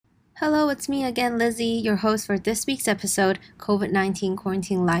Hello, it's me again, Lizzie, your host for this week's episode, COVID-19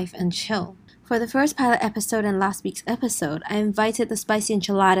 Quarantine Life and Chill. For the first pilot episode and last week's episode, I invited the Spicy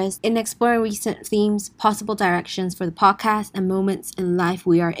Enchiladas in exploring recent themes, possible directions for the podcast, and moments in life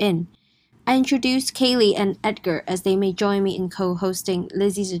we are in. I introduced Kaylee and Edgar as they may join me in co-hosting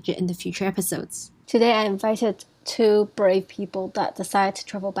Lizzie's Legit in the future episodes. Today I invited two brave people that decided to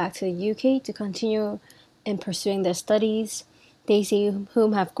travel back to the UK to continue in pursuing their studies. Daisy,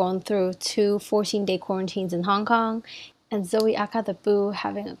 whom have gone through two 14-day quarantines in Hong Kong, and Zoe Aka the Boo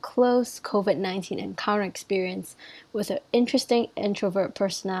having a close COVID-19 encounter experience with an interesting introvert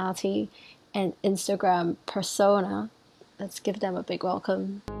personality and Instagram persona. Let's give them a big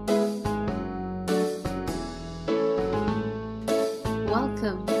welcome.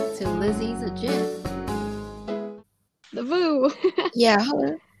 Welcome to Lizzie's Legit. The Boo! Yeah,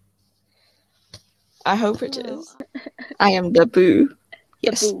 hello. I hope it is. I am the Boo.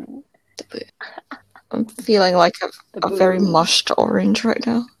 Yes, The Boo. the Boo. I'm feeling like a very mushed orange right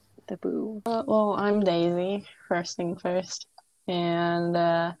now. The Boo. Well, I'm Daisy, first thing first.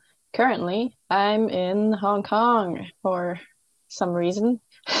 And currently, I'm in Hong Kong for some reason.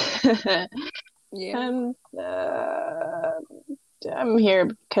 Yeah. And I'm here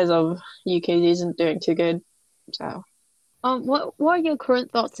because of UK isn't doing too good. So, What are your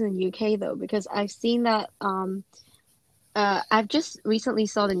current thoughts in the UK though? Because I've seen that I've just recently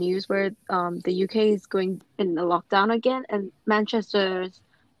saw the news where the UK is going in a lockdown again, and Manchester's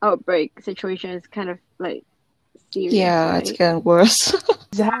outbreak situation is kind of like serious. Yeah, right? it's getting worse.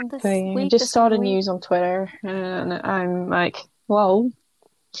 exactly. I just saw the news on Twitter, and I'm like, well,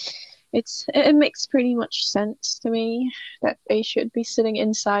 it makes pretty much sense to me that they should be sitting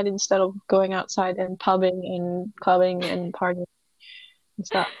inside instead of going outside and pubbing and clubbing and partying and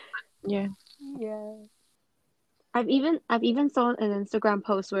stuff. Yeah. Yeah. I've even saw an Instagram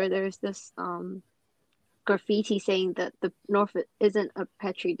post where there's this graffiti saying that the North isn't a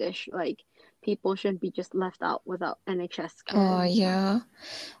petri dish, like people shouldn't be just left out without NHS care. Oh, yeah.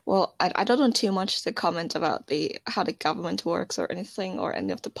 Well, I don't know too much to comment about how the government works or anything or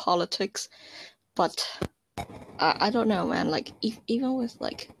any of the politics, but I don't know, man. Like even with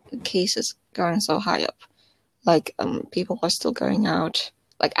like cases going so high up, like people are still going out.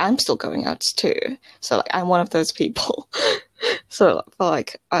 Like I'm still going out too, so like I'm one of those people. So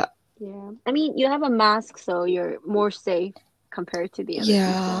like Yeah. I mean, you have a mask, so you're more safe compared to the other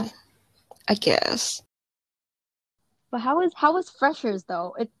yeah, people. I guess. But how was Freshers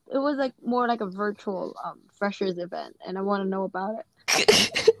though? It was like more like a virtual Freshers event, and I want to know about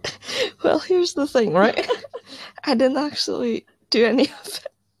it. Well, here's the thing, right? I didn't actually do any of it.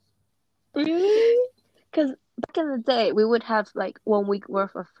 Really? Because back in the day, we would have like 1 week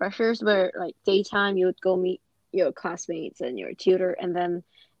worth of Freshers, where like daytime you would go meet your classmates and your tutor, and then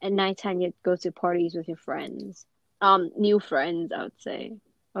at nighttime you'd go to parties with your friends. New friends, I would say,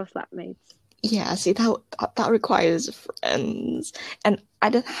 or flatmates. Yeah, see that requires friends, and I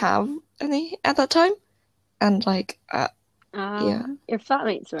didn't have any at that time. And like, yeah, Your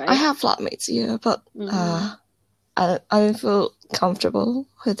flatmates, right? I have flatmates, yeah, but I didn't feel comfortable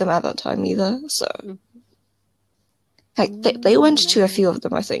with them at that time either. So, like, they went to a few of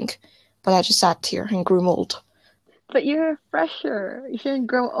them, I think, but I just sat here and grew old. But you're a fresher. You shouldn't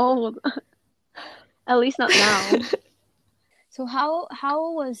grow old. At least not now. So how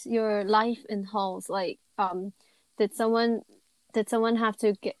was your life in halls? Like, did someone have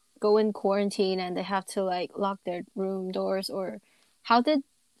to go in quarantine and they have to like lock their room doors, or how did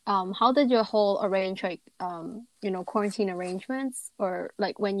your hall arrange like quarantine arrangements, or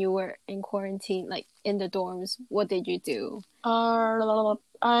like when you were in quarantine, like in the dorms, what did you do?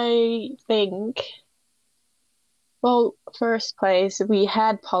 I think, well, first place, we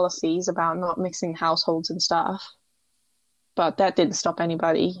had policies about not mixing households and stuff, but that didn't stop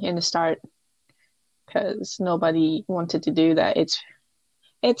anybody in the start because nobody wanted to do that. It's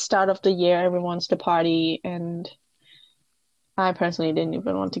start of the year, everyone wants to party, and I personally didn't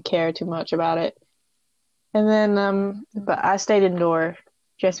even want to care too much about it. And then, but I stayed indoor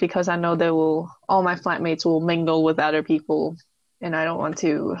just because I know all my flatmates will mingle with other people, and I don't want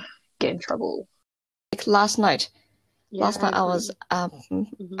to get in trouble. Like last night I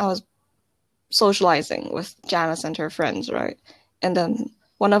was socializing with Janice and her friends, right? And then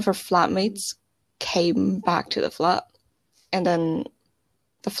one of her flatmates came back to the flat, and then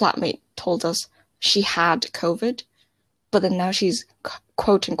the flatmate told us she had COVID, but then now she's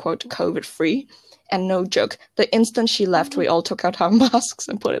quote unquote COVID free. And no joke, the instant she left, we all took out our masks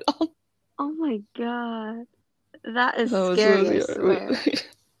and put it on. Oh my god, that is That was scary. really- I swear.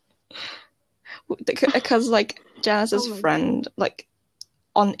 Because like Janice's friend, like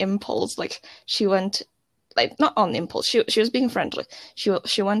on impulse, like she went, like not on impulse, she was being friendly.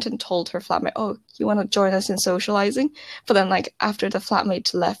 She went and told her flatmate, "Oh, you want to join us in socializing?" But then like after the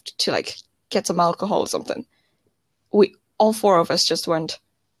flatmate left to like get some alcohol or something, we all four of us just went,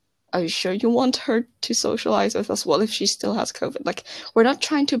 "Are you sure you want her to socialize with us? What if she still has COVID?" Like, we're not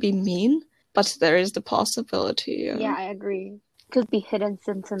trying to be mean, but there is the possibility. Yeah, I agree. Could be hidden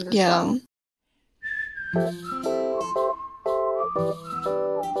symptoms as Yeah. well.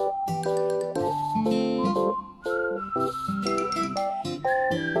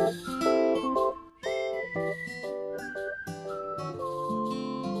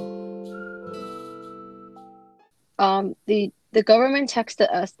 The government texted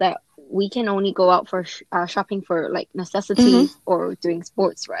us that we can only go out for shopping for like necessities or doing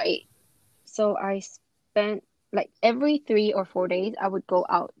sports, right? So I spent like every 3 or 4 days, I would go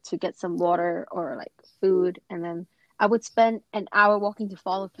out to get some water or like food, and then I would spend an hour walking to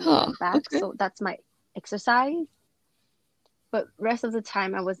Follow Through and back. Okay. So that's my exercise. But rest of the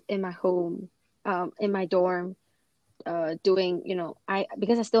time, I was in my home, in my dorm, doing,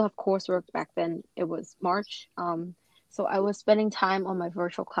 because I still have coursework back then. It was March. So I was spending time on my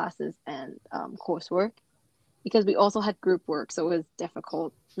virtual classes and coursework because we also had group work, so it was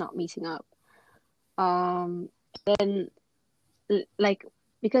difficult not meeting up. Then like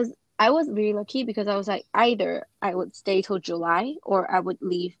because I was really lucky because I was like either I would stay till July or I would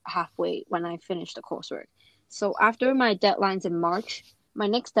leave halfway when I finished the coursework. So after my deadlines in March, my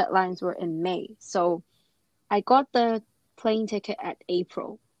next deadlines were in May. So I got the plane ticket at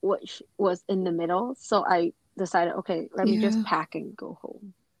April, which was in the middle. So I decided, okay, let me just pack and go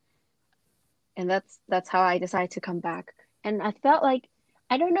home. And that's how I decided to come back. And I felt like,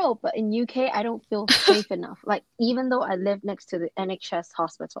 I don't know, but in UK, I don't feel safe enough. Like, even though I live next to the NHS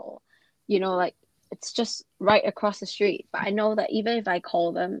hospital, like it's just right across the street. But I know that even if I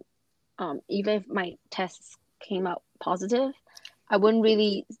call them, even if my tests came out positive, I wouldn't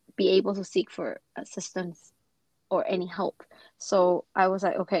really be able to seek for assistance or any help. So I was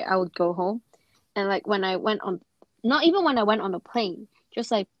like, okay, I would go home. And like when I went on, not even when I went on the plane, just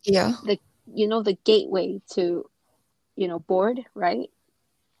like the gateway to, board, right?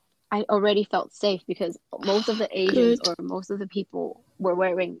 I already felt safe because most of the Asians or most of the people were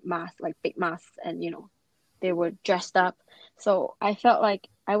wearing masks, like big masks, and they were dressed up. So I felt like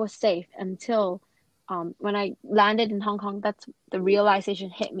I was safe until when I landed in Hong Kong. That's the realization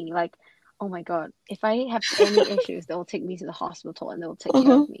hit me, like, oh my God, if I have any issues, they'll take me to the hospital and they'll take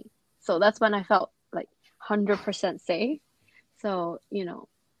care of me. So that's when I felt like 100% safe. So,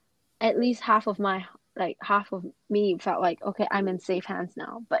 at least half of me felt like, okay, I'm in safe hands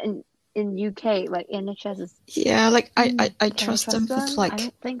now. But in UK, like NHS is like I trust them with like I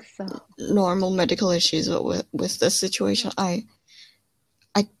don't think so. normal medical issues, but with this situation,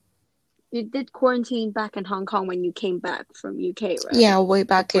 You did quarantine back in Hong Kong when you came back from UK, right? Yeah, way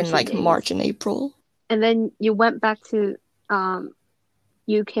back in like days. March and April. And then you went back to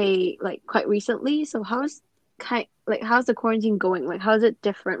UK like quite recently. So how's the quarantine going? Like, how's it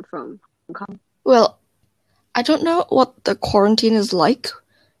different from Hong Kong? Well, I don't know what the quarantine is like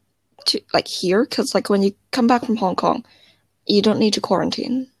to like here, because like when you come back from Hong Kong, you don't need to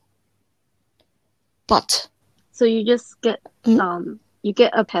quarantine. But so you just get you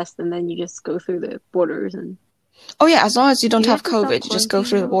get a test and then you just go through the borders and. Oh yeah, as long as you don't have COVID, you just go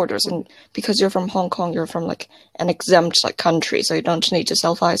through the borders, and because you're from Hong Kong, you're from like an exempt like country, so you don't need to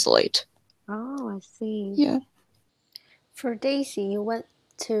self-isolate. Oh, I see. Yeah. For Daisy, you went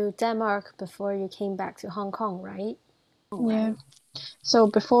to Denmark before you came back to Hong Kong, right? Yeah. So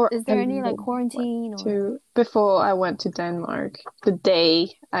before is there any like quarantine before I went to Denmark, the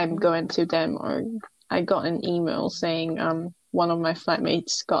day I'm going to Denmark, I got an email saying one of my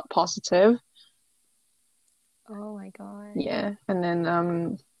flatmates got positive. Oh my God. Yeah, and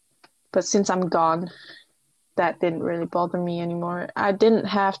then but since I'm gone, that didn't really bother me anymore. I didn't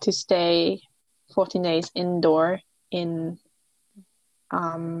have to stay 14 days indoor in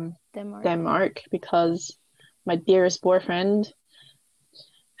Denmark because my dearest boyfriend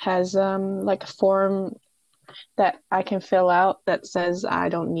has like a form that I can fill out that says I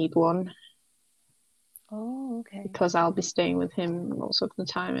don't need one. Oh, okay. Because I'll be staying with him most of the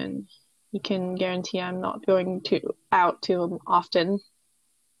time, and he can guarantee I'm not going out too often.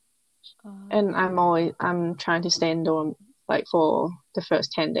 And I'm trying to stay indoor like for the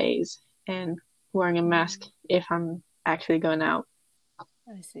first 10 days and wearing a mask if I'm actually going out.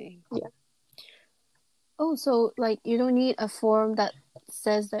 I see. Yeah. Oh, so like you don't need a form that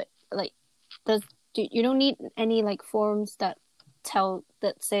says that like you don't need any like forms that tell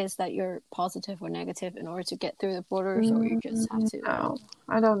that says that you're positive or negative in order to get through the borders, or you just have to? No,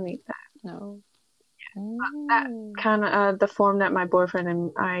 I don't need that. No. That kind of the form that my boyfriend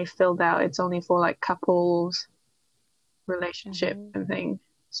and I filled out, it's only for like couples relationship and thing.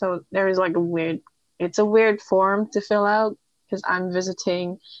 So there is like it's a weird form to fill out because I'm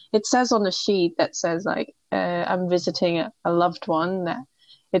visiting. It says on the sheet that says like I'm visiting a loved one, that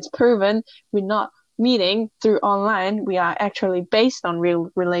it's proven we're not meeting through online. We are actually based on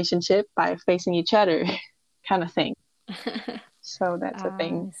real relationship by facing each other, kind of thing. So that's a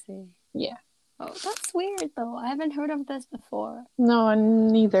thing. I see. Yeah. Oh, that's weird though. I haven't heard of this before. No,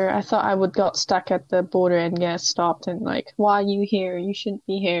 neither. I thought I would got stuck at the border and get stopped and like, why are you here? You shouldn't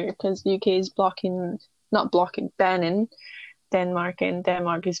be here because the UK is banning Denmark, and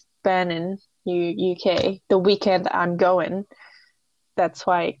Denmark is banning UK the weekend I'm going. That's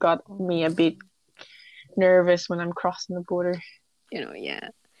why it got me a bit nervous when I'm crossing the border. Yeah.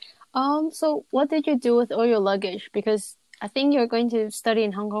 So what did you do with all your luggage? Because I think you're going to study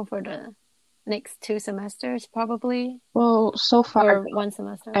in Hong Kong for the next 2 semesters, probably. Well, so far, or 1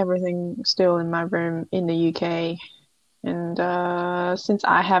 semester. Everything still in my room in the UK. And since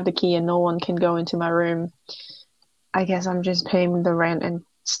I have the key and no one can go into my room, I guess I'm just paying the rent and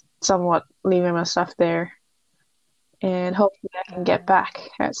somewhat leaving my stuff there. And hopefully I can get back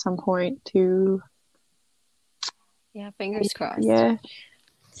at some point to... Yeah, fingers crossed. Yeah.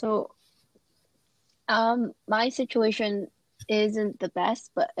 So, my situation isn't the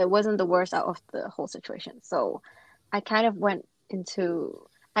best, but it wasn't the worst out of the whole situation. So, I kind of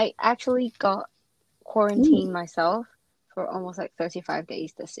I actually got quarantined myself for almost like 35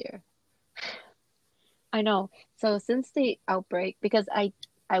 days this year. I know. So since the outbreak, because I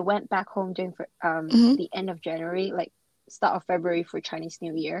went back home during the end of January, like start of February for Chinese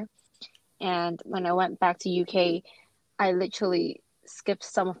New Year. And when I went back to UK, I literally skipped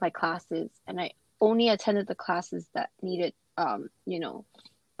some of my classes, and I only attended the classes that needed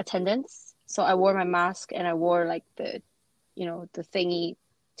attendance. So I wore my mask and I wore like the thingy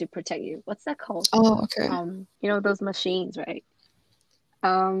to protect you. What's that called? Oh, okay. Those machines, right?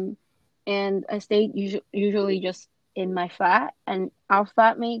 And I stayed usually just in my flat, and our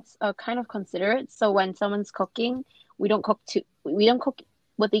flatmates are kind of considerate. So when someone's cooking, we don't cook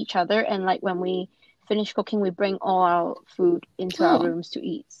with each other, and like when we finish cooking, we bring all our food into our rooms to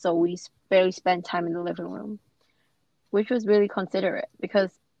eat. So we barely spend time in the living room, which was really considerate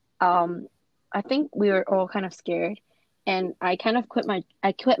because I think we were all kind of scared, and I kind of quit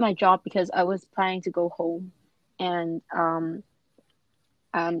my job because I was planning to go home, and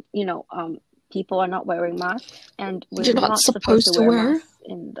people are not wearing masks, and we're not supposed to wear masks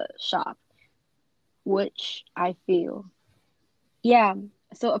in the shop, which I feel, yeah.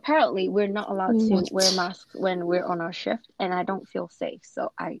 So apparently we're not allowed to wear masks when we're on our shift, and I don't feel safe,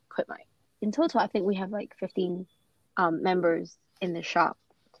 so I quit in total, I think we have like 15 members in the shop,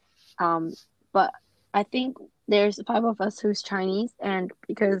 but I think there's 5 of us who's Chinese, and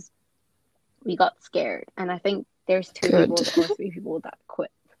because we got scared, and I think there's 2 people or 3 people that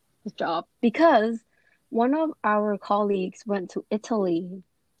quit the job because one of our colleagues went to Italy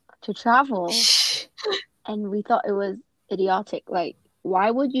to travel, and we thought it was idiotic. Like,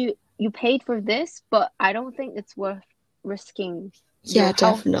 why would you paid for this, but I don't think it's worth risking your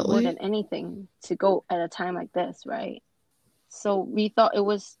health more than anything to go at a time like this, right? So we thought it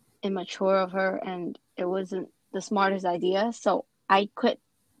was immature of her, and it wasn't the smartest idea. So I quit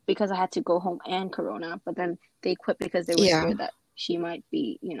because I had to go home and Corona, but then they quit because they were scared that she might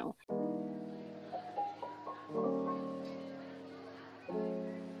be,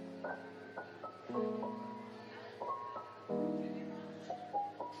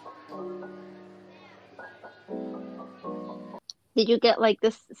 Did you get like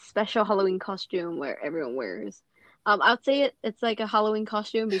this special Halloween costume where everyone wears? I'd say it's like a Halloween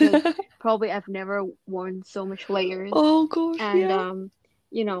costume because probably I've never worn so much layers. Oh gosh, and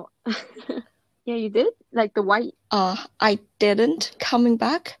yeah, you did? Like the white? I didn't coming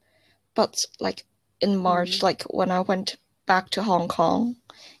back, but like in March, like when I went back to Hong Kong,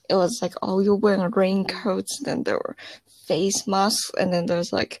 it was like, oh, you're wearing raincoats, and then there were face masks, and then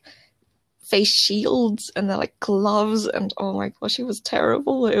there's like face shields, and then like gloves, and oh my gosh, it was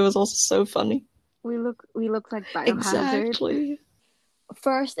terrible. It was also so funny. We look like biohazard. Exactly.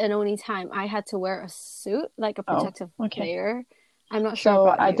 First and only time I had to wear a suit, like a protective layer. I'm not sure. So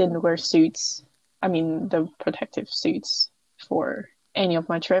about I didn't wear suits. I mean, the protective suits for any of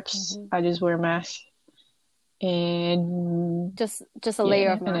my trips. I just wear masks and just a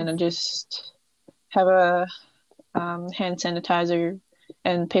layer of mask. And then I just have a hand sanitizer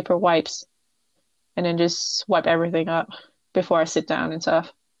and paper wipes, and then just wipe everything up. before I sit down and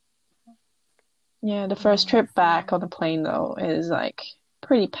stuff. Yeah, the first trip back on the plane though is like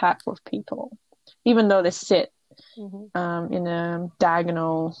pretty packed with people, even though they sit in a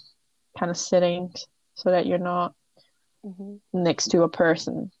diagonal kind of sitting so that you're not next to a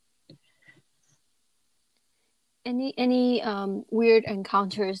person. Any weird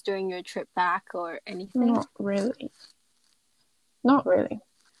encounters during your trip back or anything? Not really. Not really.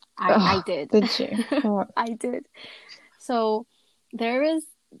 I did. Did you? What? I did. So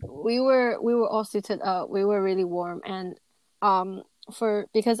we were all suited up. We were really warm, and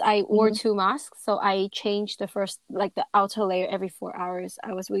because I wore two masks, so I changed the outer layer every 4 hours.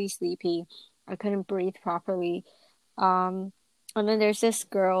 I was really sleepy. I couldn't breathe properly. And then there's this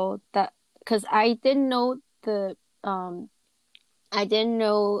girl because I didn't know the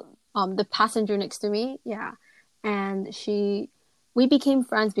passenger next to me. Yeah. And we became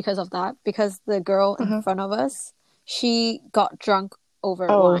friends because of that, because the girl in front of us, she got drunk over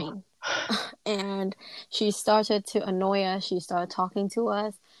wine. And she started to annoy us. She started talking to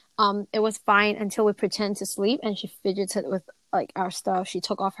us. It was fine until we pretend to sleep and she fidgeted with like our stuff. She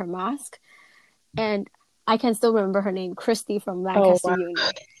took off her mask. And I can still remember her name, Christy from Lancaster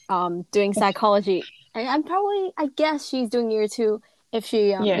Uni, doing psychology. And I guess she's doing year 2 if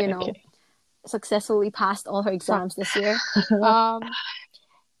she, successfully passed all her exams this year.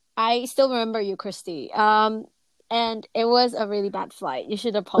 I still remember you, Christy. And it was a really bad flight. You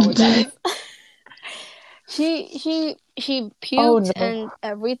should apologize. She puked and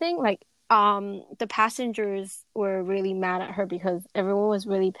everything. Like, the passengers were really mad at her because everyone was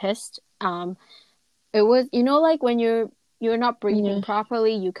really pissed. It was, like when you're not breathing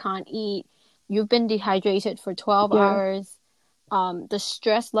properly, you can't eat, you've been dehydrated for 12 hours. The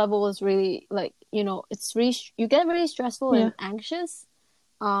stress level is really like, it's really, you get really stressful and anxious.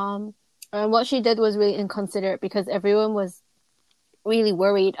 And what she did was really inconsiderate because everyone was really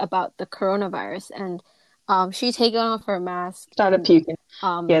worried about the coronavirus, and she taken off her mask, started puking.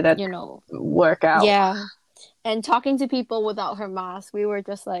 Work out. Yeah, and talking to people without her mask. We were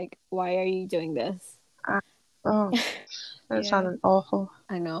just like, why are you doing this? That sounded awful.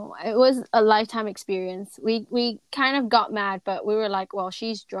 I know. It was a lifetime experience. We kind of got mad, but we were like, well,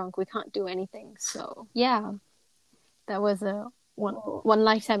 she's drunk, we can't do anything. So yeah, that was a one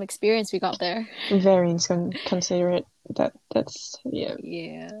lifetime experience we got there. Very inconsiderate. That's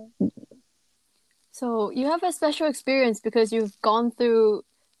yeah. So you have a special experience because you've gone through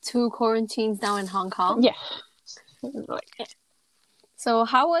 2 quarantines now in Hong Kong. Yeah. So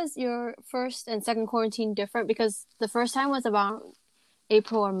how was your first and second quarantine different? Because the first time was about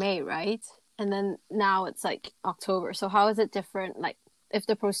April or May, right? And then now it's like October. So how is it different? Like if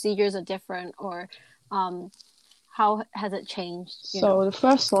the procedures are different, or how has it changed? So the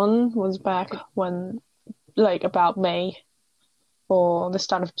first one was back when, like about May or the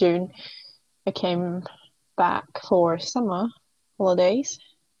start of June. I came back for summer holidays,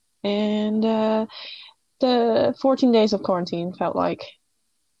 and the 14 days of quarantine felt like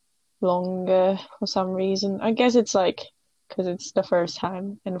longer for some reason. I guess it's like because it's the first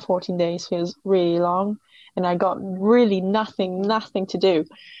time, and 14 days feels really long, and I got really nothing to do,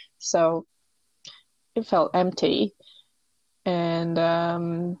 so it felt empty. And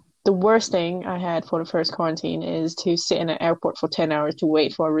the worst thing I had for the first quarantine is to sit in an airport for 10 hours to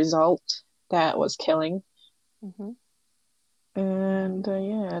wait for a result. That was killing. And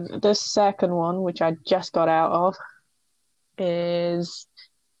the second one, which I just got out of,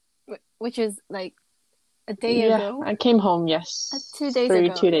 which is like a day ago. I came home, yes. 2 days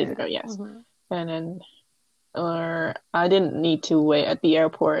ago. 2 days ago, yes. And then I didn't need to wait at the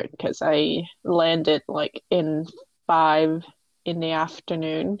airport because I landed like in 5 in the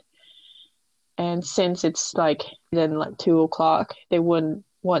afternoon. And since it's like then like 2 o'clock, they wouldn't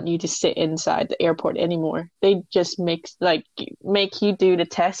want you to sit inside the airport anymore. They just make you do the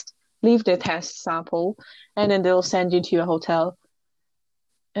test, leave the test sample, and then they'll send you to a hotel.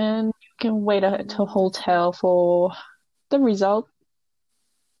 And you can wait at a hotel for the result.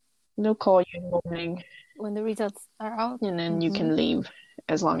 They'll call you in the morning when the results are out, and then you can leave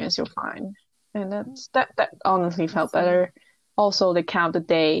as long as you're fine. And that honestly felt better. Also, they count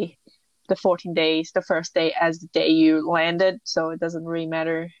the 14 days, the first day as the day you landed, so it doesn't really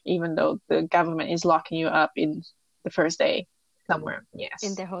matter, even though the government is locking you up in the first day somewhere. Yes,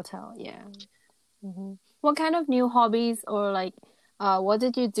 in their hotel. Yeah. What kind of new hobbies or like what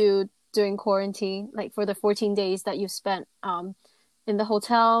did you do during quarantine, like for the 14 days that you spent in the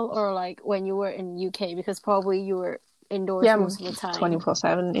hotel, or like when you were in UK, because probably you were indoors most of the time?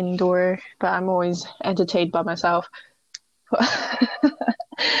 24/7 indoor, but I'm always entertained by myself.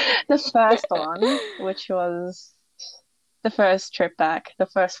 The first one, which was the first trip back, the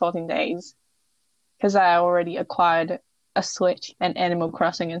first 14 days, because I already acquired a Switch and Animal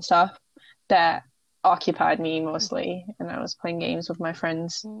Crossing and stuff that occupied me mostly, and I was playing games with my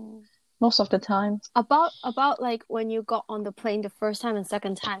friends most of the time. About like when you got on the plane the first time and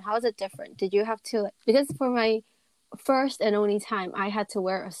second time, how is it different? Did you have to because for my first and only time I had to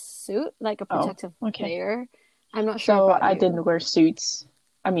wear a suit, like a protective layer. I'm not sure about I you. didn't wear suits.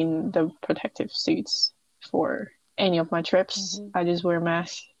 I mean the protective suits for any of my trips. I just wear a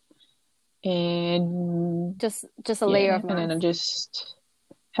mask and just a layer of mask. And then I just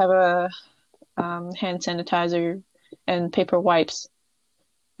have a hand sanitizer and paper wipes,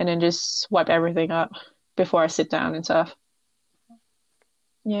 and then just wipe everything up before I sit down and stuff.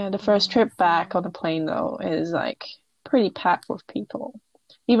 Yeah, the first trip back on the plane though is like pretty packed with people,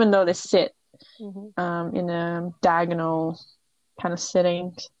 even though they sit in a diagonal kind of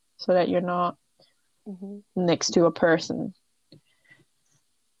sitting so that you're not next to a person.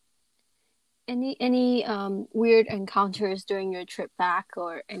 Any weird encounters during your trip back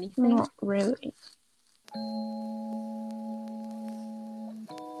or anything? Not really.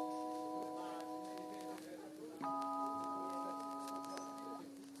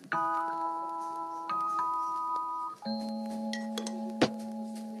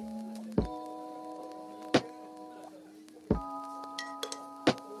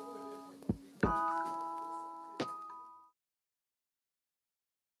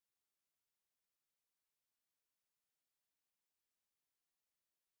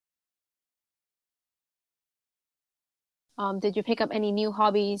 Did you pick up any new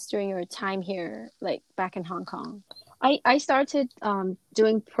hobbies during your time here, like back in Hong Kong? I started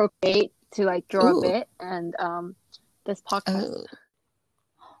doing Procreate to like draw a bit, and this podcast.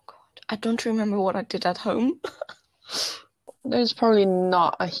 Oh God, I don't remember what I did at home. There's probably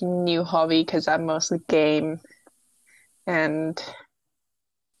not a new hobby because I mostly game and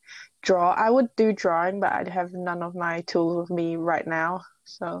draw. I would do drawing, but I'd have none of my tools with me right now,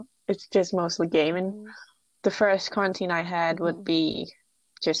 so it's just mostly gaming. The first quarantine I had would be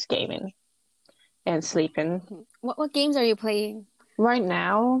just gaming and sleeping. What games are you playing? Right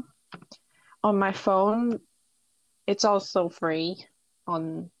now, on my phone, it's also free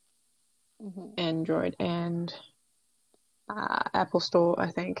on Android and Apple Store,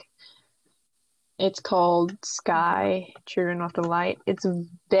 I think. It's called Sky, Children of the Light. It's a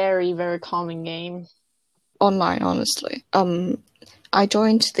very, very calming game. Online, honestly. I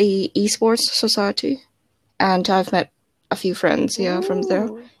joined the esports society, and I've met a few friends from there,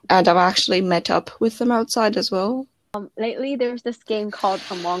 and I've actually met up with them outside as well. Lately, there's this game called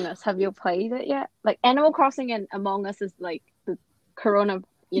Among Us. Have you played it yet? Like Animal Crossing and Among Us is like the the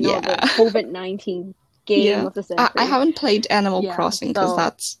COVID-19 game of the century. I haven't played Animal Crossing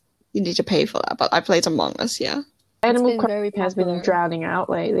because you need to pay for that, but I played Among Us, Animal Crossing has been drowning out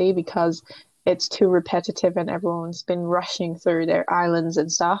lately because it's too repetitive and everyone's been rushing through their islands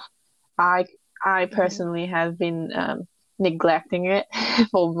and stuff. I personally have been neglecting it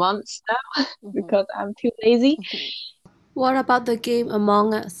for months now because I'm too lazy. What about the game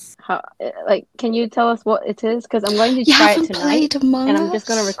Among Us? Can you tell us what it is? Because I'm going to try it tonight, and I'm just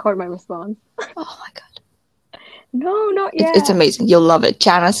going to record my response. Oh my God. No, not yet. It's amazing. You'll love it.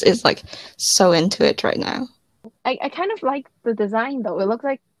 Janice is like so into it right now. I kind of like the design though. It looks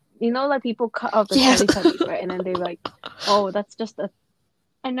like, like people cut out the Teletubbies, right? And then they're like, oh, that's just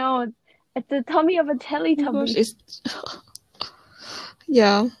I know, it's the tummy of a Teletubby.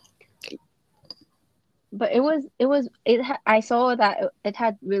 Yeah. But I saw that it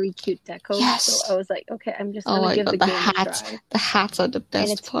had really cute deco. Yes. So I was like, okay, I'm just gonna give the game a try. The hats are the best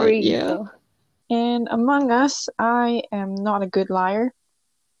and it's part. Free, yeah. So. And Among Us, I am not a good liar.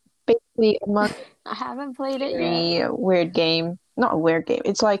 Basically, I haven't played it yet. A weird game. Not a weird game.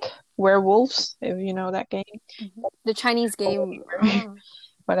 It's like werewolves, if you know that game. The Chinese game.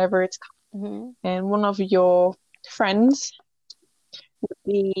 Whatever it's called. And one of your friends would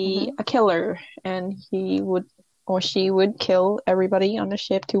be a killer, and he would or she would kill everybody on the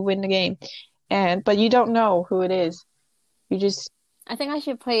ship to win the game. But you don't know who it is. You just... I think I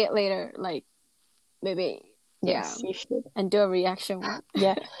should play it later, like maybe. Yes, you should. And do a reaction one.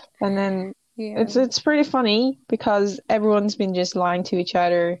 Yeah. And then it's pretty funny because everyone's been just lying to each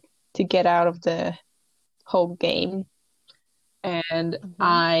other to get out of the whole game. And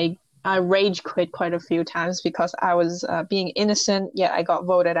I rage quit quite a few times because I was being innocent, yet I got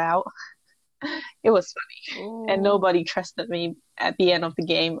voted out. It was funny. Ooh. And nobody trusted me at the end of the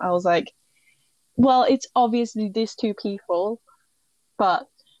game. I was like, well, it's obviously these two people, but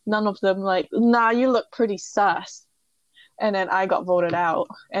none of them like, nah, you look pretty sus. And then I got voted out,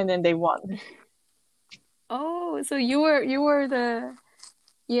 and then they won. Oh, so you had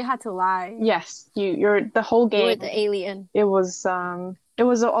to lie. Yes, you're the whole You were game. the alien. It was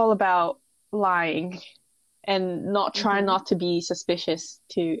all about lying and not trying not to be suspicious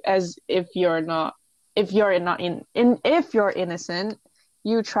to as if you're not if you're not if you're innocent,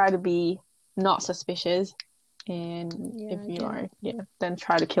 you try to be not suspicious, and Yeah, if I you get are, it. yeah, then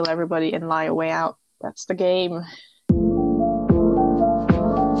try to kill everybody and lie your way out. That's the game.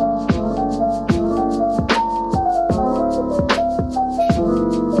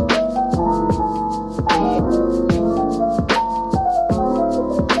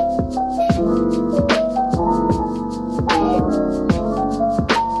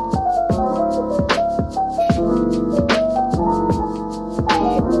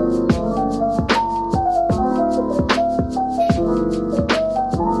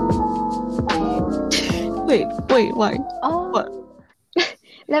 Wait, why? What?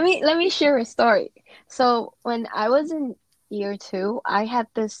 Let me share a story. So when I was in year two, I had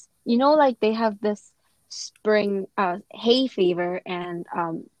this, like they have this spring hay fever and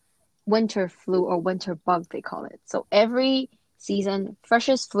winter flu or winter bug they call it. So every season,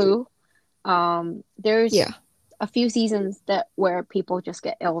 freshest flu, there's Yeah. a few seasons that where people just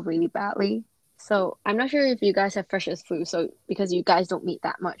get ill really badly. So I'm not sure if you guys have freshest flu, so because you guys don't meet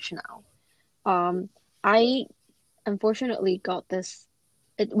that much now. I unfortunately got this.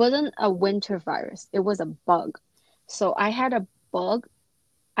 It wasn't a winter virus, it was a bug. So I had a bug.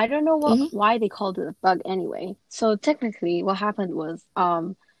 I don't know Mm-hmm. why they called it a bug anyway. So technically what happened was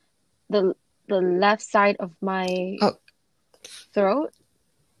the the left side of my Oh, throat,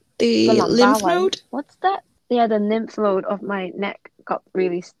 the the lumbar lymph one. node? What's that? Yeah, the lymph node of my neck got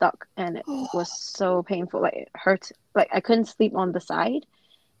really stuck and it Oh, was so painful. Like it hurt. Like I couldn't sleep on the side.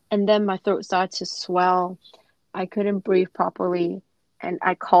 And then my throat started to swell. I couldn't breathe properly. And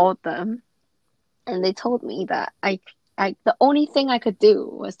I called them and they told me that I the only thing I could do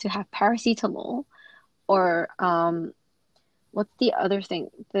was to have paracetamol or what's the other thing?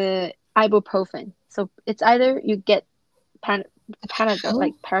 The ibuprofen. So it's either you get pan Panadol, oh.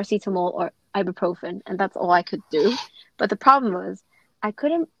 like paracetamol or ibuprofen, and that's all I could do. But the problem was I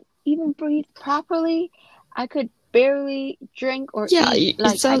couldn't even breathe properly. I could barely drink or Yeah, eat.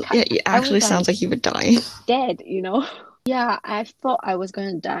 it sounds. Yeah, it I actually was sounds like like you would die. dead, you know? Yeah, I thought I was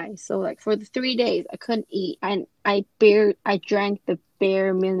gonna die. So like for the 3 days I couldn't eat and I drank the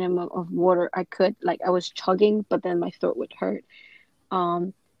bare minimum of water I could. Like I was chugging, but then my throat would hurt.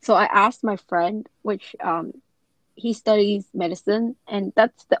 So I asked my friend, which he studies medicine, and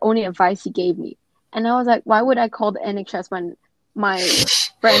that's the only advice he gave me. And I was like, why would I call the NHS when my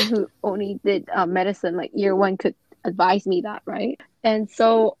friend who only did medicine like year one could advise me that, right? And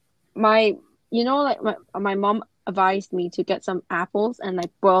so my, like my mom advised me to get some apples and like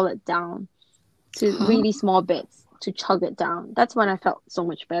boil it down to Huh? really small bits to chug it down. That's when I felt so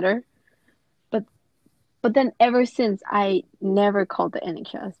much better. But but then ever since I never called the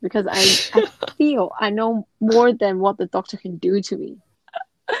NHS because I feel I know more than what the doctor can do to me.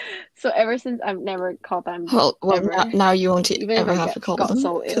 So ever since I've never called them Well, ever, now you won't even if ever I have to call got them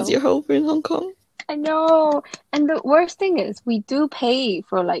so because ill. you're over in Hong Kong. I know. And the worst thing is we do pay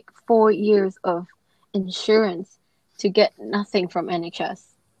for like 4 years of insurance to get nothing from NHS.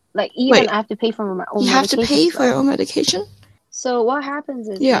 Like even Wait, I have to pay for my own you have to medication pay for your stuff. own medication? So what happens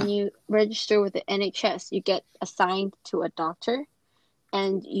is Yeah. when you register with the NHS, you get assigned to a doctor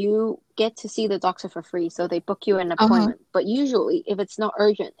and you get to see the doctor for free. So they book you an Uh-huh. appointment. But usually, if it's not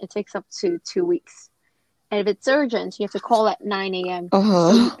urgent, it takes up to 2 weeks. And if it's urgent, you have to call at 9 a.m. so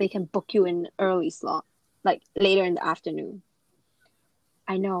Uh-huh. they can book you in early slot, like later in the afternoon.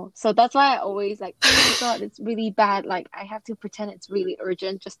 I know. So that's why I always like, oh my God, it's really bad. Like I have to pretend it's really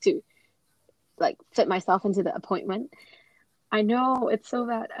urgent just to like fit myself into the appointment. I know it's so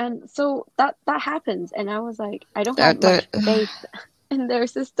bad. And so that happens. And I was like, I don't have The much faith in their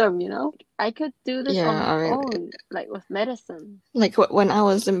system, you know? I could do this on yeah, my I mean, own, like with medicine. like when I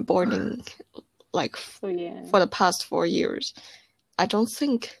was in boarding, like So yeah. for the past 4 years, I don't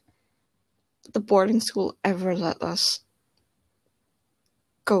think the boarding school ever let us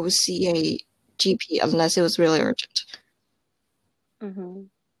go see a GP unless it was really urgent. Mm-hmm.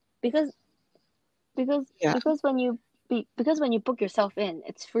 Because Yeah. because when you book yourself in,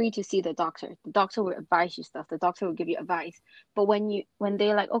 it's free to see the doctor. The doctor will advise you stuff. The doctor will give you advice. But when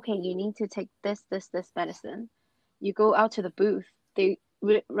they're like, okay, you need to take this medicine, you go out to the booth. They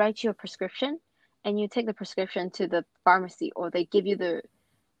write you a prescription, and you take the prescription to the pharmacy, or they give you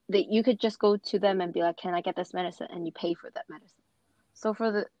you could just go to them and be like, can I get this medicine? And you pay for that medicine. So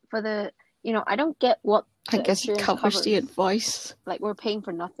for the I don't get what I the guess it insurance covers the covers. advice. Like we're paying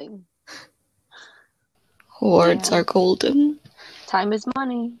for nothing. Words are golden. Time is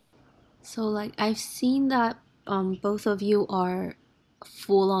money. So like I've seen that both of you are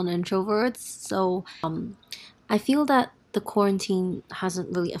full-on introverts, so I feel that the quarantine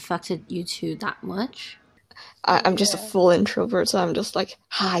hasn't really affected you two that much. I'm just a full introvert, so I'm just like,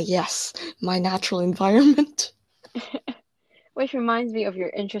 yes, my natural environment. Which reminds me of your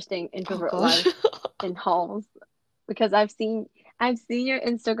interesting introvert gosh. life in halls, because I've seen your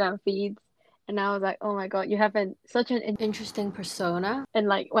Instagram feeds, and I was like, oh my God, you have such an interesting persona. And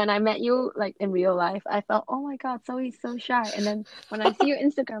like when I met you like in real life, I felt, oh my God, Zoe's so shy. And then when I see your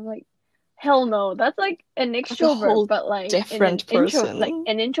Instagram, like, hell no, that's like an extrovert, whole but like different in an intro, person. like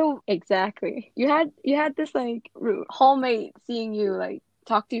an intro. Exactly. You had this like hallmate seeing you like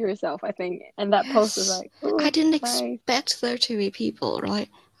talk to yourself, I think, and that post was like, I didn't nice. expect there to be people, right?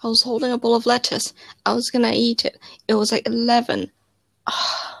 I was holding a bowl of lettuce. I was gonna eat it. It was like 11.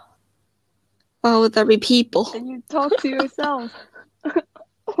 Why would there be people? And you talk to yourself.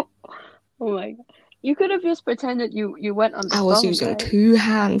 Oh my God. You could have just pretended you went on the phone. I was using right? 2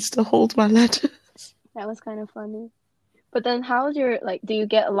 hands to hold my lettuce. That was kind of funny. But then how's your, like, do you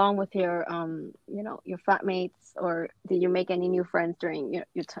get along with your, your flatmates, or did you make any new friends during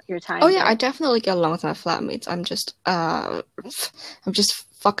your time Oh yeah, there? I definitely get along with my flatmates. I'm just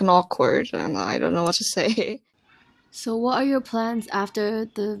fucking awkward, and I don't know what to say. So what are your plans after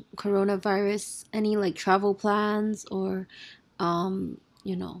the coronavirus? Any like travel plans, or,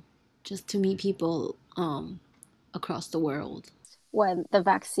 just to meet people across the world? When the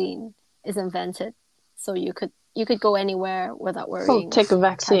vaccine is invented, so you could go anywhere without worrying. I'll take a catching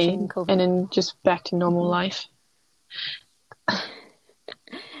vaccine COVID. and then just back to normal life.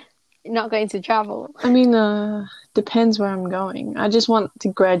 You're not going to travel. I mean, depends where I'm going. I just want to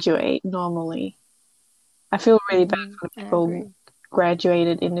graduate normally. I feel really bad for the people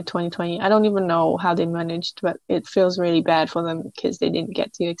graduated in the 2020. I don't even know how they managed, but it feels really bad for them because they didn't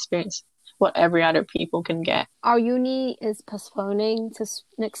get to experience what every other people can get. Our uni is postponing to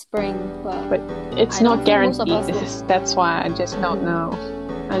next spring, but it's not guaranteed. That's why I just don't know.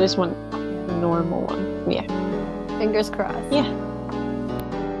 I just want a normal one. Yeah. Fingers crossed. Yeah.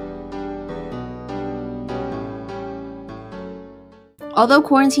 Although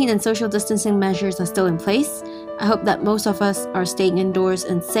quarantine and social distancing measures are still in place, I hope that most of us are staying indoors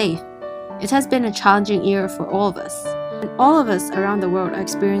and safe. It has been a challenging year for all of us, and all of us around the world are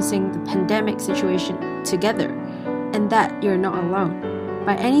experiencing the pandemic situation together, and that you're not alone.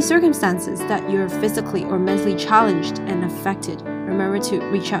 By any circumstances that you're physically or mentally challenged and affected, remember to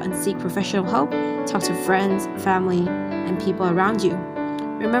reach out and seek professional help, talk to friends, family, and people around you.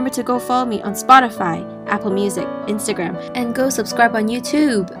 Remember to go follow me on Spotify, Apple Music, Instagram, and go subscribe on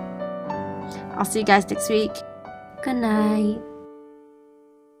YouTube. I'll see you guys next week. Good night.